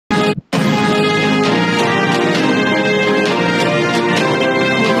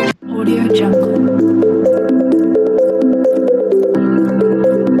Good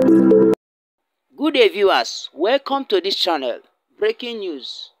day, viewers. Welcome to this channel. Breaking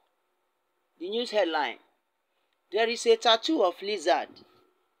news. The news headline: there is a tattoo of lizard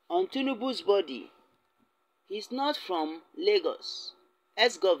on Tinubu's body. He's not from Lagos.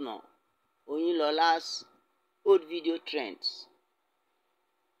 Ex-governor Oyinlola's old video trends.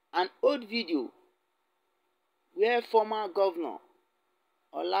 An old video where former governor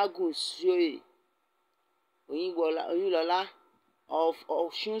Olagunsoye Oyinlola of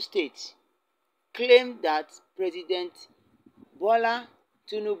Osun State claimed that President Bola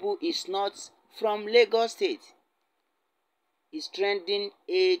Tinubu is not from Lagos State is trending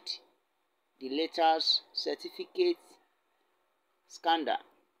amid the latest certificate scandal.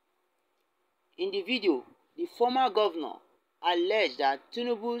 In the video, the former governor alleged that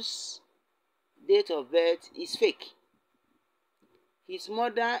Tinubu's date of birth is fake, his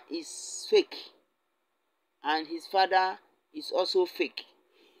mother is fake, and his father is also fake.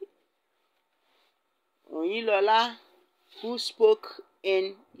 Oyinlola, who spoke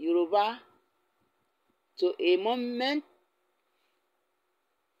in Yoruba to a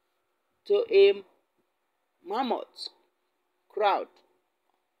mammoth crowd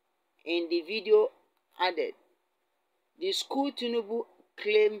in the video, added, "The school Tinubu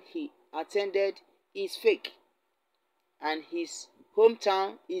claimed he attended is fake, and his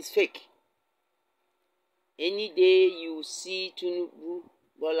hometown is fake. Any day you see Tinubu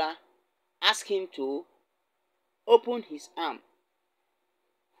Bola, ask him to open his arm.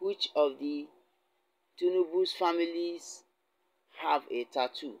 Which of the Tinubu's families have a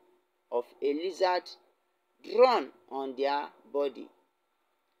tattoo of a lizard drawn on their body?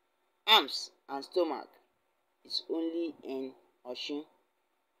 Arms and stomach is only in Osun."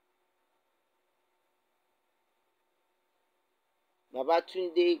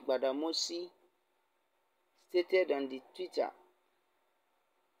 Babatunde Gbadamosi stated on the Twitter,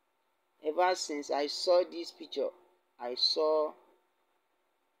 "Ever since I saw this picture, I saw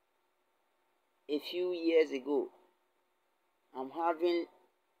a few years ago, I'm having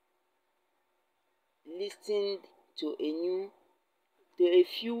listened to a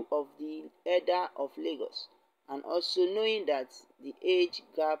few of the elder of Lagos, and also knowing that the age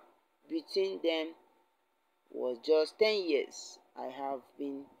gap between them was just 10 years, I have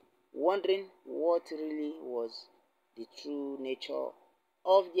been wondering what really was the true nature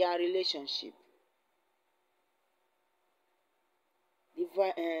of their relationship." The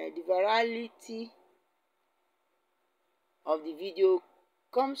virality of the video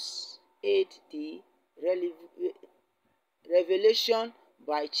comes amid the revelation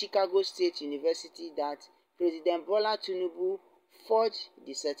by Chicago State University that President Bola Tinubu forged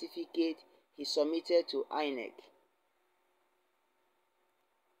the certificate he submitted to INEC.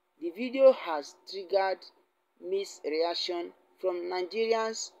 The video has triggered mixed reaction from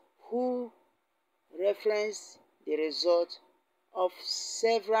Nigerians who reference the result of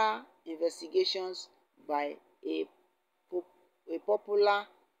several investigations by a popular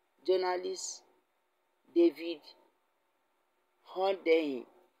journalist, Dèvïl,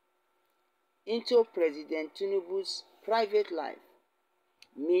 into President Tinubu's private life.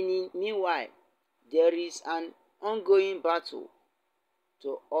 Meanwhile, there is an ongoing battle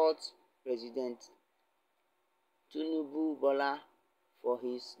to halt President Tinubu Bola for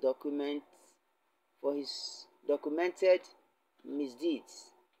his documented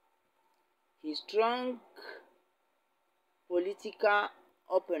misdeeds. His strong political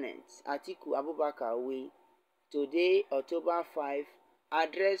opponent, Atiku Abubakar, will today, October 5,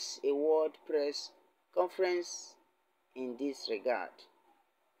 address a world press conference in this regard.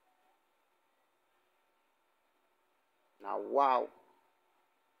 Now, wow.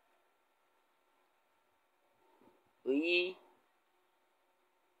 Oyinlola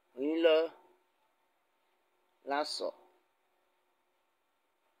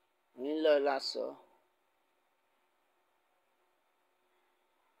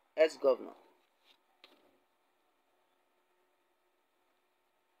ex-governor.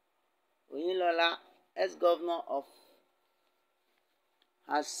 Oyinlola, ex-governor of,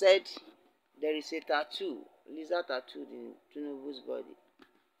 has said there is a tattoo, lizard tattoo in Tinubu's body.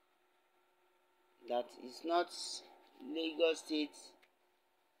 That is not Lagos State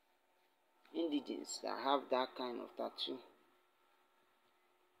indigenes that have that kind of tattoo.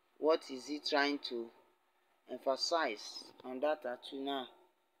 What is he trying to emphasize on that tattoo now?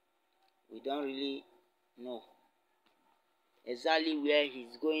 We don't really know exactly where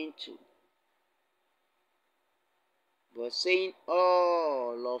he's going to. But saying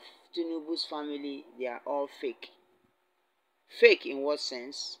all of Tinubu's family, they are all fake. Fake in what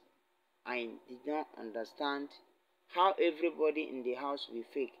sense? I did not understand how everybody in the house will be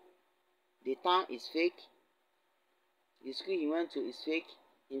fake. The town is fake, the school he went to is fake,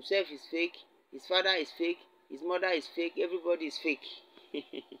 himself is fake, his father is fake, his mother is fake, everybody is fake.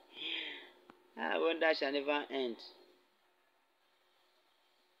 I wonder shall never end.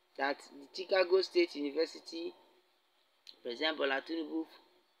 That the Chicago State University President Bola Tinubu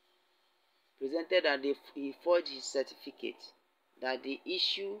presented that he forged his certificate, that the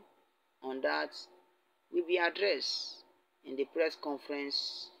issue on that will be addressed in the press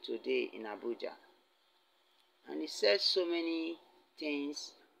conference today in Abuja. And he said so many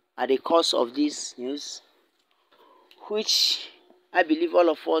things at the course of this news, which I believe all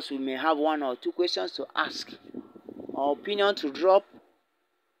of us we may have one or two questions to ask, or opinion to drop,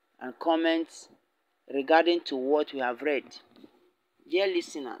 and comments regarding to what we have read. Dear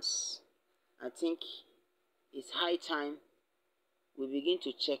listeners, I think it's high time we begin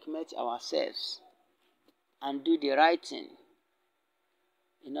to checkmate ourselves and do the right thing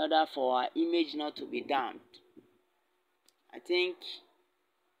in order for our image not to be damned. I think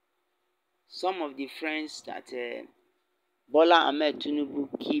some of the friends that Bola Ahmed Tinubu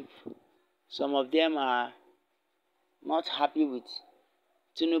keep, some of them are not happy with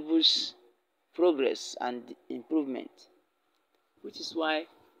Tinubu's progress and improvement, which is why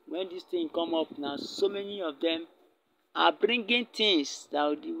when this thing come up now, so many of them are bringing things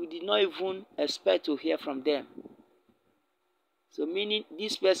that we did not even expect to hear from them. So meaning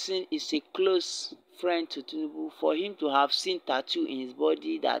this person is a close friend to Tinubu. For him to have seen tattoo in his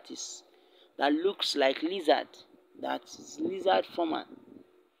body that looks like lizard, that is lizard format,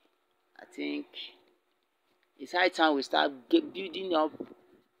 I think it's high time we start building up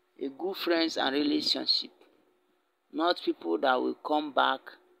a good friends and relationship, not people that will come back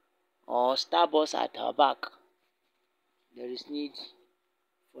or stab us at our back. There is need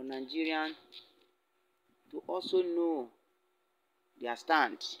for Nigerians to also know their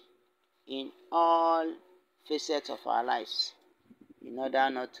stand in all facets of our lives in order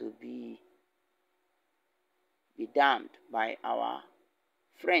not to be damned by our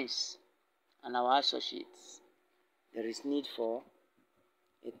friends and our associates. There is need for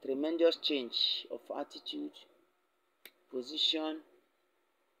a tremendous change of attitude, position,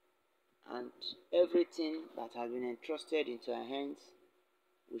 and everything that has been entrusted into our hands.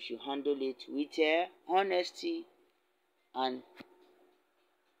 We should handle it with honesty and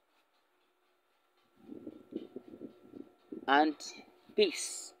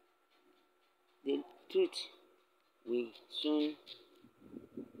peace. The truth will soon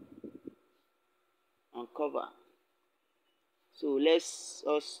uncover. So let's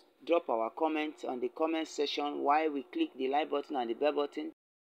us drop our comments on the comment section while we click the like button and the bell button